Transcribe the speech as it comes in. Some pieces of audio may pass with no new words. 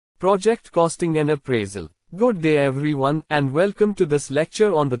Project Costing and Appraisal. Good day everyone, and welcome to this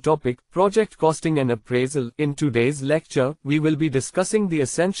lecture on the topic, Project Costing and Appraisal. In today's lecture, we will be discussing the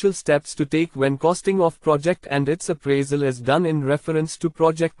essential steps to take when costing of project and its appraisal is done in reference to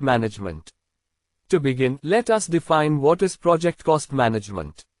project management. To begin, let us define what is project cost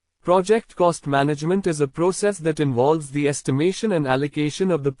management. Project cost management is a process that involves the estimation and allocation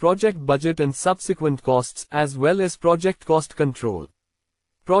of the project budget and subsequent costs, as well as project cost control.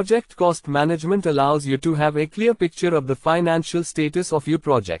 Project cost management allows you to have a clear picture of the financial status of your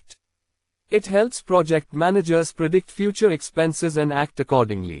project. It helps project managers predict future expenses and act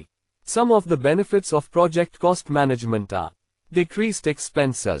accordingly. Some of the benefits of project cost management are decreased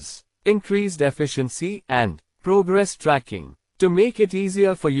expenses, increased efficiency, and progress tracking. To make it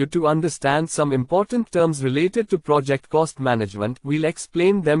easier for you to understand some important terms related to project cost management, we'll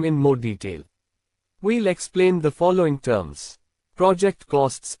explain them in more detail. We'll explain the following terms: project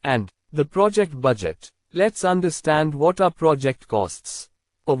costs and the project budget. Let's understand what are project costs.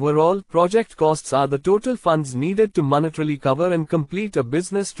 Overall, project costs are the total funds needed to monetarily cover and complete a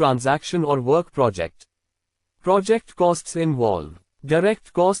business transaction or work project. Project costs involve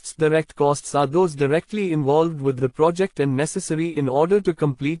direct costs. Direct costs are those directly involved with the project and necessary in order to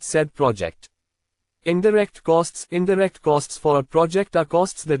complete said project. Indirect costs. Indirect costs for a project are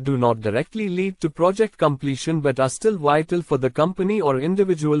costs that do not directly lead to project completion but are still vital for the company or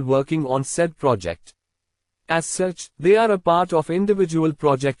individual working on said project. As such, they are a part of individual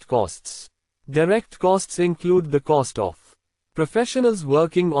project costs. Direct costs include the cost of professionals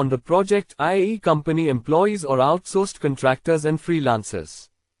working on the project, i.e. company employees or outsourced contractors and freelancers.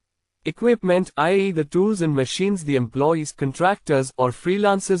 Equipment, i.e. the tools and machines the employees, contractors, or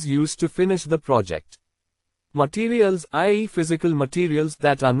freelancers use to finish the project. Materials, i.e. physical materials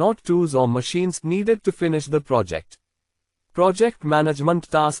that are not tools or machines needed to finish the project. Project management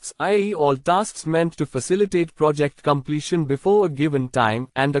tasks, i.e. all tasks meant to facilitate project completion before a given time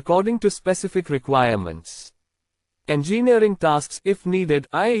and according to specific requirements. Engineering tasks if needed,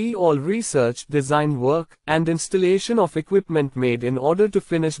 i.e. all research, design work, and installation of equipment made in order to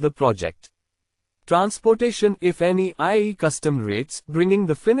finish the project. Transportation if any, i.e. custom rates, bringing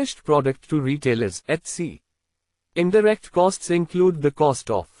the finished product to retailers, etc. Indirect costs include the cost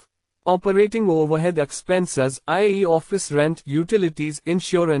of operating overhead expenses, i.e. office rent, utilities,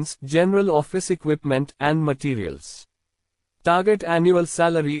 insurance, general office equipment, and materials. Target annual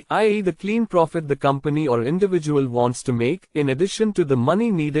salary, i.e. the clean profit the company or individual wants to make, in addition to the money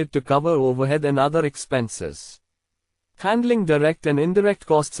needed to cover overhead and other expenses. Handling direct and indirect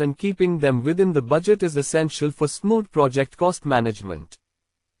costs and keeping them within the budget is essential for smooth project cost management.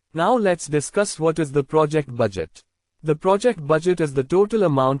 Now let's discuss what is the project budget. The project budget is the total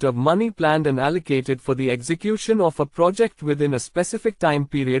amount of money planned and allocated for the execution of a project within a specific time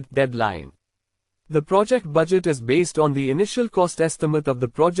period deadline. The project budget is based on the initial cost estimate of the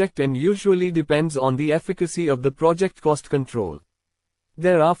project and usually depends on the efficacy of the project cost control.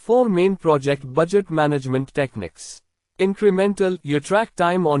 There are four main project budget management techniques. Incremental, you track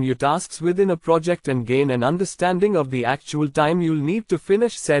time on your tasks within a project and gain an understanding of the actual time you'll need to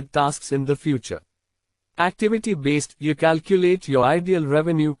finish said tasks in the future. Activity-based, you calculate your ideal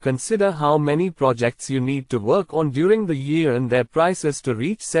revenue, consider how many projects you need to work on during the year and their prices to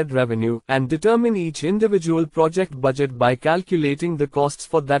reach said revenue, and determine each individual project budget by calculating the costs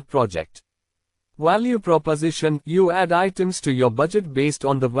for that project. Value proposition, you add items to your budget based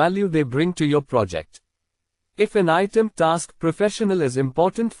on the value they bring to your project. If an item, task, professional is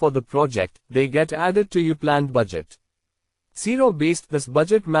important for the project, they get added to your planned budget. Zero-based, this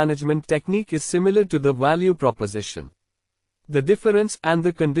budget management technique is similar to the value proposition. The difference and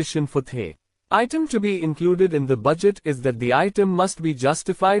the condition for the item to be included in the budget is that the item must be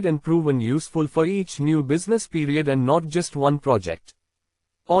justified and proven useful for each new business period and not just one project.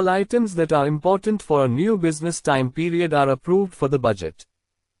 All items that are important for a new business time period are approved for the budget.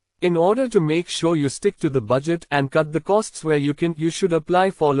 In order to make sure you stick to the budget and cut the costs where you can, you should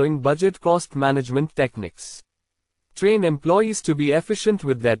apply following budget cost management techniques. Train employees to be efficient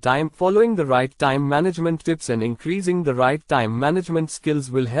with their time. Following the right time management tips and increasing the right time management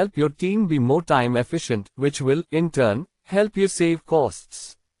skills will help your team be more time efficient, which will, in turn, help you save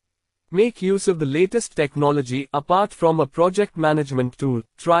costs. Make use of the latest technology. Apart from a project management tool,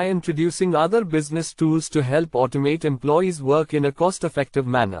 try introducing other business tools to help automate employees' work in a cost-effective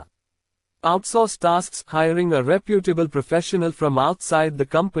manner. Outsource tasks. Hiring a reputable professional from outside the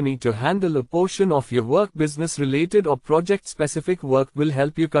company to handle a portion of your work, business-related or project-specific work, will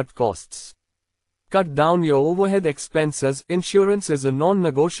help you cut costs. Cut down your overhead expenses. Insurance is a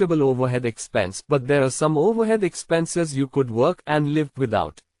non-negotiable overhead expense, but there are some overhead expenses you could work and live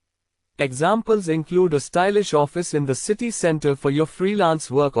without. Examples include a stylish office in the city center for your freelance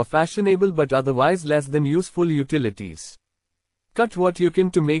work or fashionable but otherwise less than useful utilities. Cut what you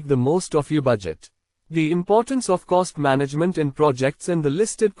can to make the most of your budget. The importance of cost management in projects and the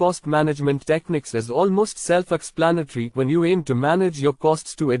listed cost management techniques is almost self-explanatory. When you aim to manage your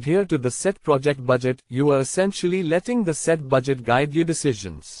costs to adhere to the set project budget, you are essentially letting the set budget guide your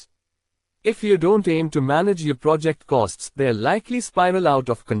decisions. If you don't aim to manage your project costs, they'll likely spiral out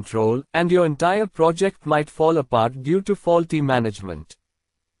of control, and your entire project might fall apart due to faulty management.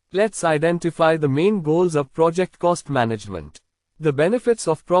 Let's identify the main goals of project cost management. The benefits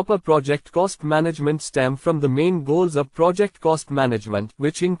of proper project cost management stem from the main goals of project cost management,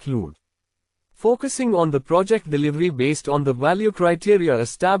 which include focusing on the project delivery based on the value criteria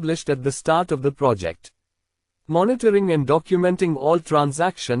established at the start of the project, monitoring and documenting all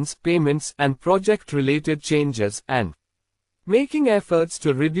transactions, payments, and project-related changes, and making efforts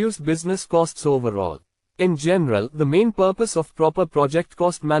to reduce business costs overall. In general, the main purpose of proper project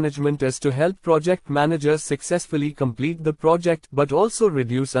cost management is to help project managers successfully complete the project but also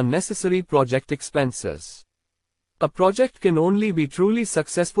reduce unnecessary project expenses. A project can only be truly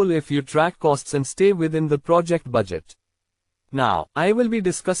successful if you track costs and stay within the project budget. Now, I will be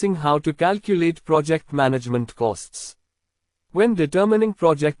discussing how to calculate project management costs. When determining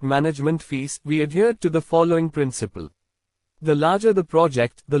project management fees, we adhere to the following principle. The larger the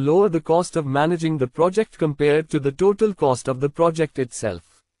project, the lower the cost of managing the project compared to the total cost of the project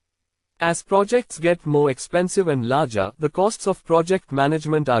itself. As projects get more expensive and larger, the costs of project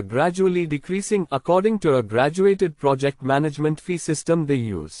management are gradually decreasing according to a graduated project management fee system they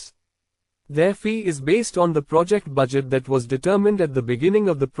use. Their fee is based on the project budget that was determined at the beginning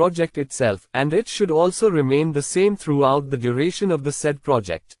of the project itself, and it should also remain the same throughout the duration of the said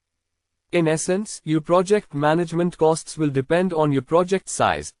project. In essence, your project management costs will depend on your project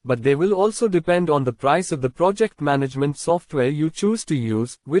size, but they will also depend on the price of the project management software you choose to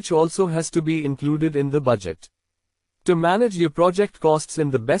use, which also has to be included in the budget. To manage your project costs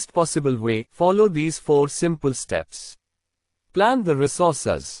in the best possible way, follow these 4 simple steps. Plan the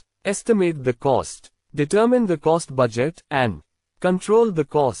resources, estimate the cost, determine the cost budget, and control the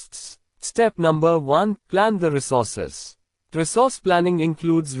costs. Step number 1, plan the resources. Resource planning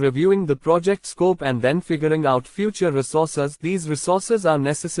includes reviewing the project scope and then figuring out future resources. These resources are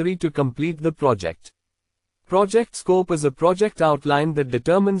necessary to complete the project. Project scope is a project outline that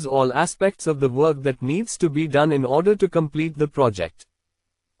determines all aspects of the work that needs to be done in order to complete the project.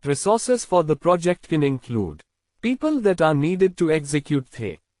 Resources for the project can include people that are needed to execute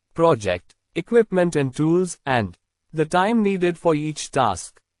the project, equipment and tools, and the time needed for each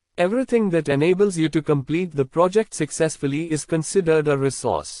task. Everything that enables you to complete the project successfully is considered a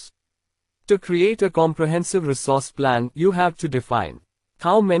resource. To create a comprehensive resource plan, you have to define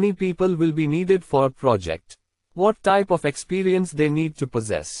how many people will be needed for a project, what type of experience they need to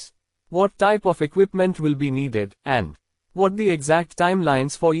possess, what type of equipment will be needed, and what the exact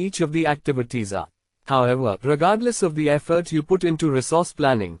timelines for each of the activities are. However, regardless of the effort you put into resource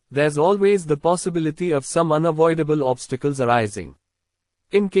planning, there's always the possibility of some unavoidable obstacles arising.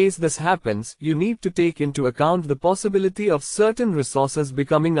 In case this happens, you need to take into account the possibility of certain resources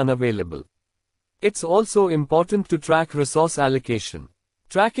becoming unavailable. It's also important to track resource allocation.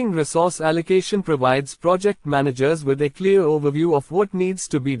 Tracking resource allocation provides project managers with a clear overview of what needs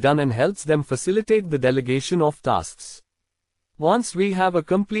to be done and helps them facilitate the delegation of tasks. Once we have a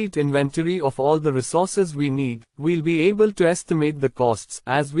complete inventory of all the resources we need, we'll be able to estimate the costs,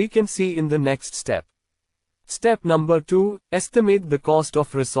 as we can see in the next step. Step number 2, estimate the cost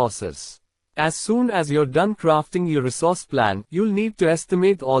of resources. As soon as you're done crafting your resource plan, you'll need to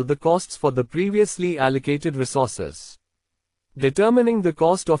estimate all the costs for the previously allocated resources. Determining the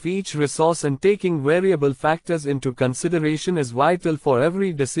cost of each resource and taking variable factors into consideration is vital for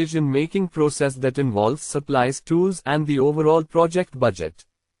every decision-making process that involves supplies, tools, and the overall project budget.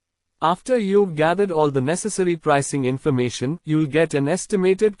 After you've gathered all the necessary pricing information, you'll get an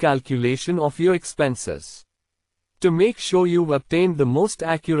estimated calculation of your expenses. To make sure you've obtained the most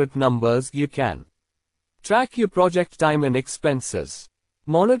accurate numbers you can, track your project time and expenses.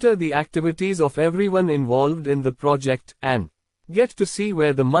 Monitor the activities of everyone involved in the project, and get to see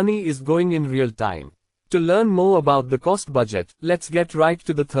where the money is going in real time. To learn more about the cost budget, let's get right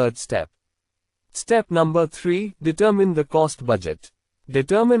to the third step. Step number 3, determine the cost budget.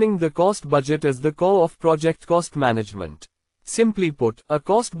 Determining the cost budget is the core of project cost management. Simply put, a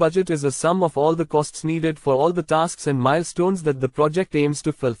cost budget is a sum of all the costs needed for all the tasks and milestones that the project aims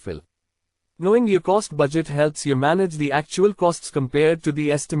to fulfill. Knowing your cost budget helps you manage the actual costs compared to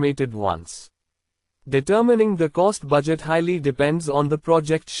the estimated ones. Determining the cost budget highly depends on the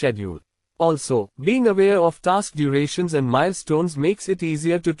project schedule. Also, being aware of task durations and milestones makes it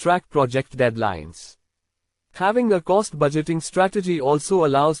easier to track project deadlines. Having a cost budgeting strategy also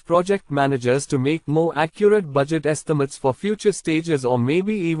allows project managers to make more accurate budget estimates for future stages or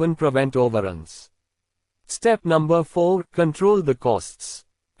maybe even prevent overruns. Step number 4, control the costs.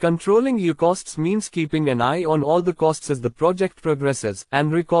 Controlling your costs means keeping an eye on all the costs as the project progresses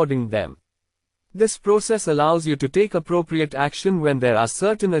and recording them. This process allows you to take appropriate action when there are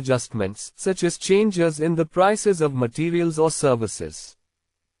certain adjustments, such as changes in the prices of materials or services.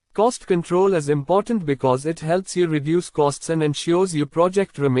 Cost control is important because it helps you reduce costs and ensures your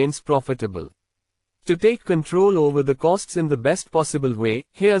project remains profitable. To take control over the costs in the best possible way,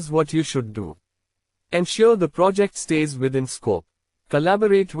 here's what you should do. Ensure the project stays within scope.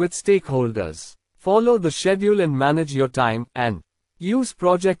 Collaborate with stakeholders. Follow the schedule and manage your time, and use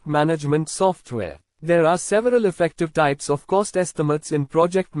project management software. There are several effective types of cost estimates in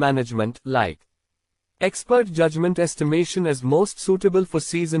project management, like expert judgment estimation is most suitable for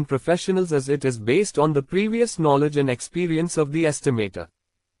seasoned professionals as it is based on the previous knowledge and experience of the estimator.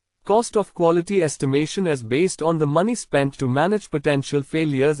 Cost of quality estimation is based on the money spent to manage potential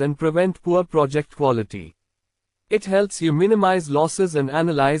failures and prevent poor project quality. It helps you minimize losses and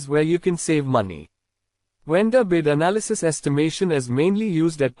analyze where you can save money. Vendor bid analysis estimation is mainly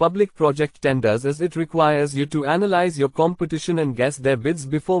used at public project tenders as it requires you to analyze your competition and guess their bids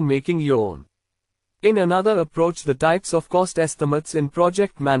before making your own. In another approach, the types of cost estimates in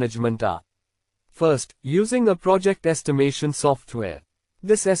project management are: first, using a project estimation software.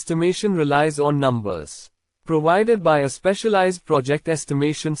 This estimation relies on numbers provided by a specialized project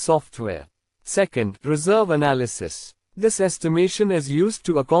estimation software. Second, reserve analysis. This estimation is used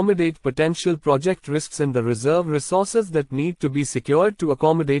to accommodate potential project risks and the reserve resources that need to be secured to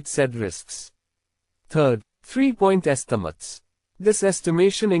accommodate said risks. Third, 3-point estimates. This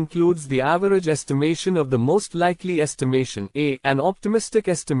estimation includes the average estimation of the most likely estimation A, an optimistic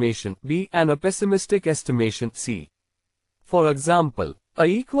estimation B, and a pessimistic estimation C. For example, A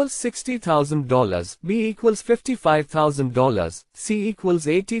equals $60,000, B equals $55,000, C equals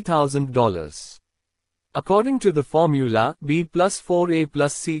 $80,000. According to the formula B plus 4A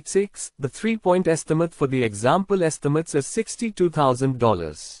plus C 6, the 3-point estimate for the example estimates is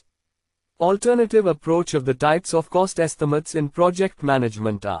 $62,000. Alternative approach of the types of cost estimates in project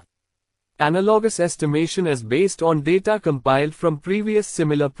management are: analogous estimation is based on data compiled from previous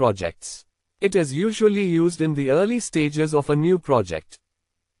similar projects. It is usually used in the early stages of a new project.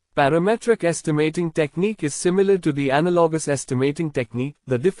 Parametric estimating technique is similar to the analogous estimating technique,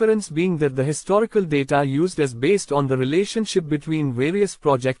 the difference being that the historical data used is based on the relationship between various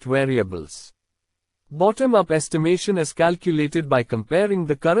project variables. Bottom-up estimation is calculated by comparing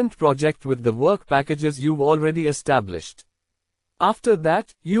the current project with the work packages you've already established. After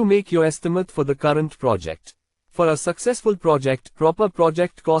that, you make your estimate for the current project. For a successful project, proper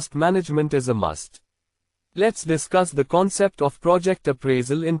project cost management is a must. Let's discuss the concept of project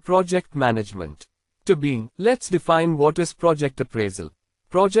appraisal in project management. To begin, let's define what is project appraisal.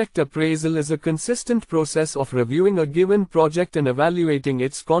 Project appraisal is a consistent process of reviewing a given project and evaluating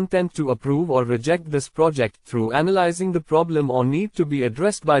its content to approve or reject this project through analyzing the problem or need to be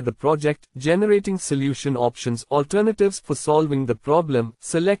addressed by the project, generating solution options, alternatives for solving the problem,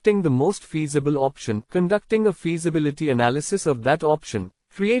 selecting the most feasible option, conducting a feasibility analysis of that option,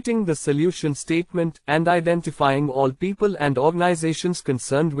 creating the solution statement, and identifying all people and organizations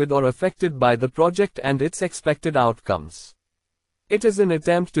concerned with or affected by the project and its expected outcomes. It is an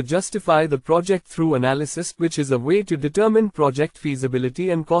attempt to justify the project through analysis, which is a way to determine project feasibility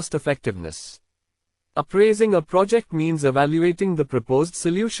and cost effectiveness. Appraising a project means evaluating the proposed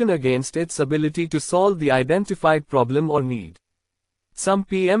solution against its ability to solve the identified problem or need. Some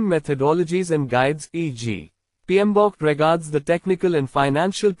PM methodologies and guides, e.g. PMBOK, regards the technical and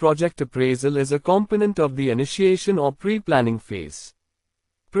financial project appraisal as a component of the initiation or pre-planning phase.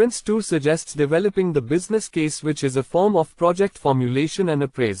 Prince 2 suggests developing the business case, which is a form of project formulation and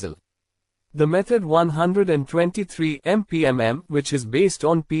appraisal. The method 123 MPMM, which is based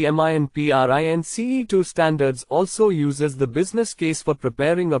on PMI and PRINCE2 standards, also uses the business case for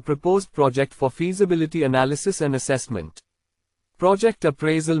preparing a proposed project for feasibility analysis and assessment. Project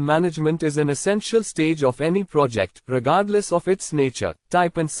appraisal management is an essential stage of any project, regardless of its nature,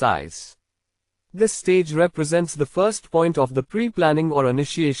 type and size. This stage represents the first point of the pre-planning or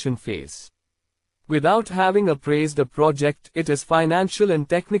initiation phase. Without having appraised a project, it is financial and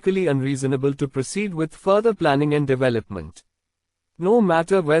technically unreasonable to proceed with further planning and development. No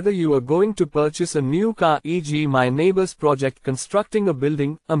matter whether you are going to purchase a new car, e.g. my neighbor's project, constructing a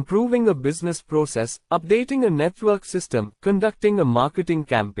building, improving a business process, updating a network system, conducting a marketing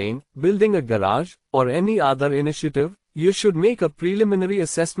campaign, building a garage, or any other initiative, you should make a preliminary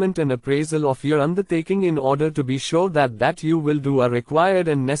assessment and appraisal of your undertaking in order to be sure that you will do a required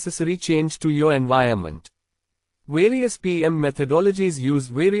and necessary change to your environment. Various PM methodologies use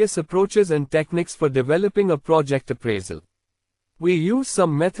various approaches and techniques for developing a project appraisal. We use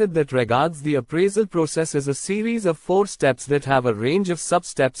some method that regards the appraisal process as a series of 4 steps that have a range of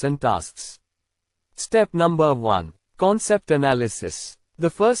sub-steps and tasks. Step number 1. Concept analysis.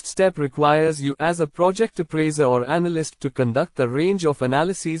 The first step requires you as a project appraiser or analyst to conduct a range of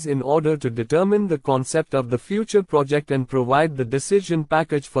analyses in order to determine the concept of the future project and provide the decision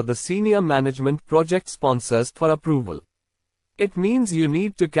package for the senior management project sponsors for approval. It means you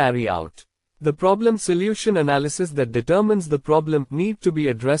need to carry out the problem-solution analysis that determines the problem need to be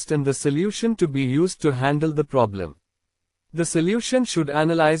addressed and the solution to be used to handle the problem. The solution should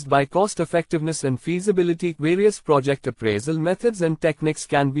analyzed by cost effectiveness and feasibility. Various project appraisal methods and techniques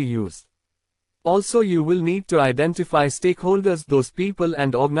can be used. Also, you will need to identify stakeholders, those people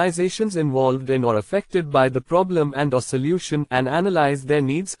and organizations involved in or affected by the problem and or solution, and analyze their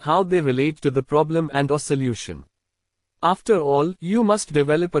needs, how they relate to the problem and or solution. After all, you must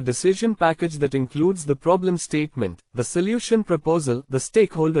develop a decision package that includes the problem statement, the solution proposal, the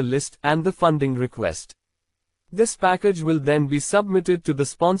stakeholder list, and the funding request. This package will then be submitted to the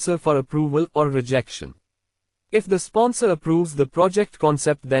sponsor for approval or rejection. If the sponsor approves the project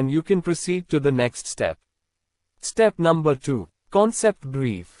concept, then you can proceed to the next step. Step number 2. Concept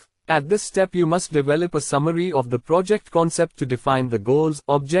brief. At this step you must develop a summary of the project concept to define the goals,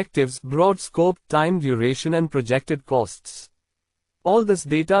 objectives, broad scope, time duration and projected costs. All this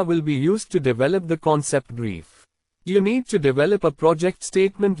data will be used to develop the concept brief. You need to develop a project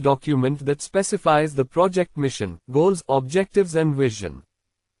statement document that specifies the project mission, goals, objectives and vision.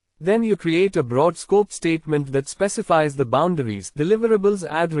 Then you create a broad scope statement that specifies the boundaries, deliverables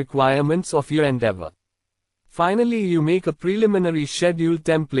and requirements of your endeavor. Finally, you make a preliminary schedule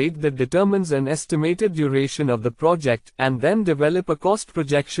template that determines an estimated duration of the project, and then develop a cost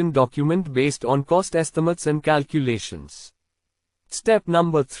projection document based on cost estimates and calculations. Step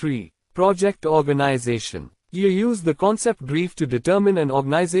number 3. Project organization. You use the concept brief to determine an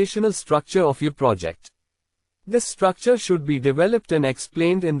organizational structure of your project. This structure should be developed and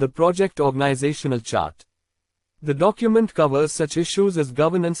explained in the project organizational chart. The document covers such issues as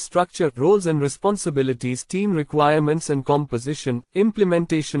governance structure, roles and responsibilities, team requirements and composition,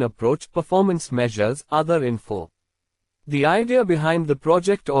 implementation approach, performance measures, other info. The idea behind the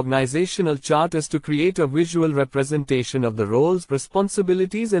project organizational chart is to create a visual representation of the roles,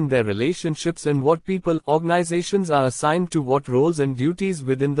 responsibilities and their relationships, and what people, organizations are assigned to what roles and duties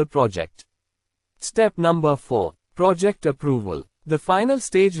within the project. Step number 4. Project approval. The final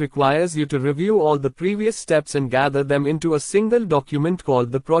stage requires you to review all the previous steps and gather them into a single document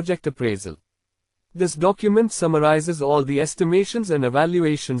called the project appraisal. This document summarizes all the estimations and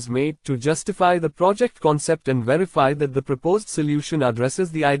evaluations made to justify the project concept and verify that the proposed solution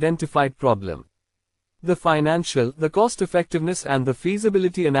addresses the identified problem. The financial, the cost effectiveness and the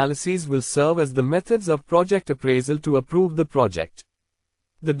feasibility analyses will serve as the methods of project appraisal to approve the project.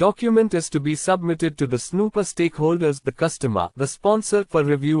 The document is to be submitted to the snooper stakeholders, the customer, the sponsor, for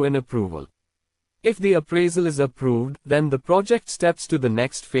review and approval. If the appraisal is approved, then the project steps to the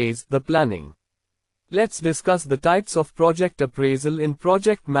next phase, the planning. Let's discuss the types of project appraisal in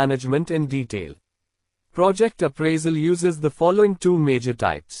project management in detail. Project appraisal uses the following 2 major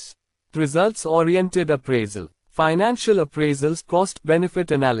types. Results-oriented appraisal. Financial appraisals, cost-benefit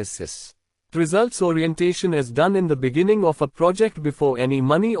analysis. Results orientation is done in the beginning of a project before any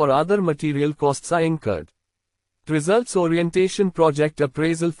money or other material costs are incurred. Results orientation project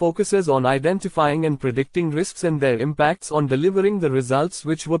appraisal focuses on identifying and predicting risks and their impacts on delivering the results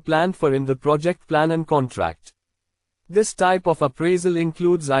which were planned for in the project plan and contract. This type of appraisal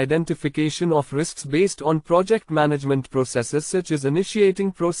includes identification of risks based on project management processes such as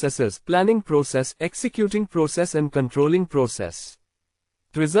initiating processes, planning process, executing process and controlling process.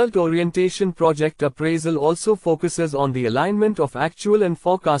 Result orientation project appraisal also focuses on the alignment of actual and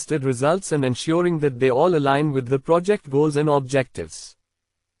forecasted results and ensuring that they all align with the project goals and objectives.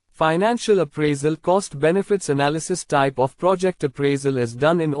 Financial appraisal cost benefits analysis type of project appraisal is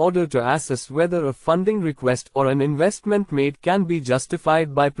done in order to assess whether a funding request or an investment made can be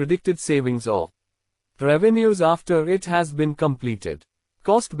justified by predicted savings or revenues after it has been completed.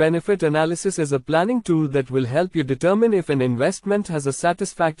 Cost-benefit analysis is a planning tool that will help you determine if an investment has a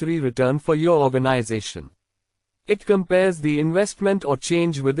satisfactory return for your organization. It compares the investment or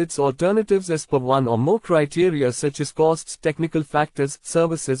change with its alternatives as per one or more criteria such as costs, technical factors,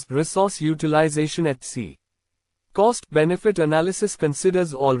 services, resource utilization etc. Cost-benefit analysis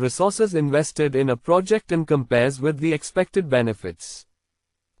considers all resources invested in a project and compares with the expected benefits.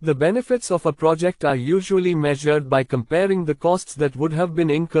 The benefits of a project are usually measured by comparing the costs that would have been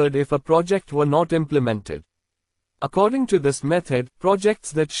incurred if a project were not implemented. According to this method,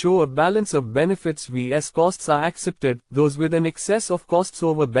 projects that show a balance of benefits vs costs are accepted, those with an excess of costs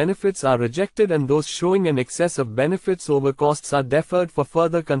over benefits are rejected, and those showing an excess of benefits over costs are deferred for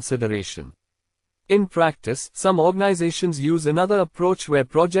further consideration. In practice, some organizations use another approach where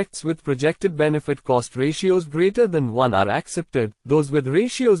projects with projected benefit-cost ratios greater than 1 are accepted, those with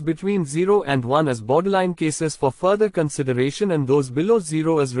ratios between 0 and 1 as borderline cases for further consideration, and those below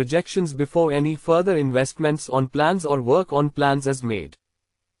 0 as rejections before any further investments on plans or work on plans is made.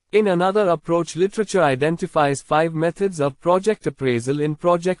 In another approach, literature identifies 5 methods of project appraisal in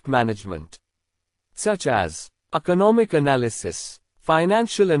project management, such as economic analysis,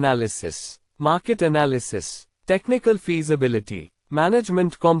 financial analysis, market analysis, technical feasibility,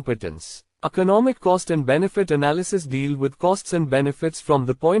 management competence. Economic cost and benefit analysis deal with costs and benefits from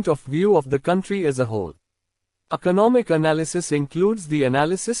the point of view of the country as a whole. Economic analysis includes the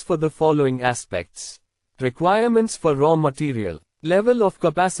analysis for the following aspects: requirements for raw material, level of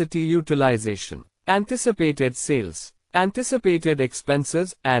capacity utilization, anticipated sales, anticipated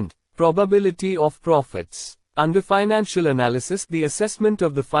expenses, and probability of profits. Under financial analysis, the assessment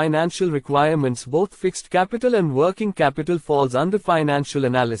of the financial requirements, both fixed capital and working capital, falls under financial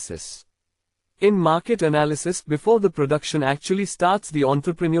analysis. In market analysis, before the production actually starts, the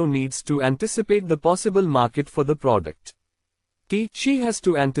entrepreneur needs to anticipate the possible market for the product. She has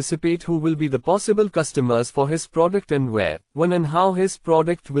to anticipate who will be the possible customers for his product and where, when and how his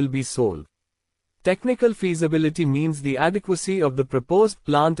product will be sold. Technical feasibility means the adequacy of the proposed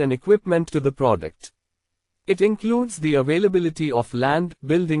plant and equipment to the product. It includes the availability of land,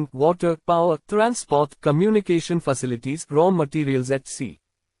 building, water, power, transport, communication facilities, raw materials etc.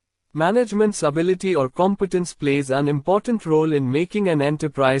 Management's ability or competence plays an important role in making an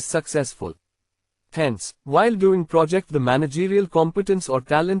enterprise successful. Hence, while doing project, the managerial competence or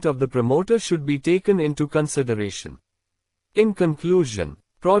talent of the promoter should be taken into consideration. In conclusion,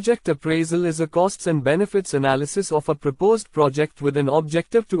 project appraisal is a costs and benefits analysis of a proposed project with an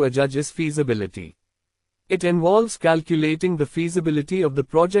objective to judge its feasibility. It involves calculating the feasibility of the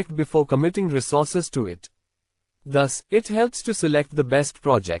project before committing resources to it. Thus, it helps to select the best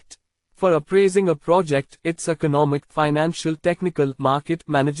project. For appraising a project, its economic, financial, technical, market,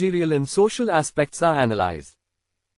 managerial and social aspects are analyzed.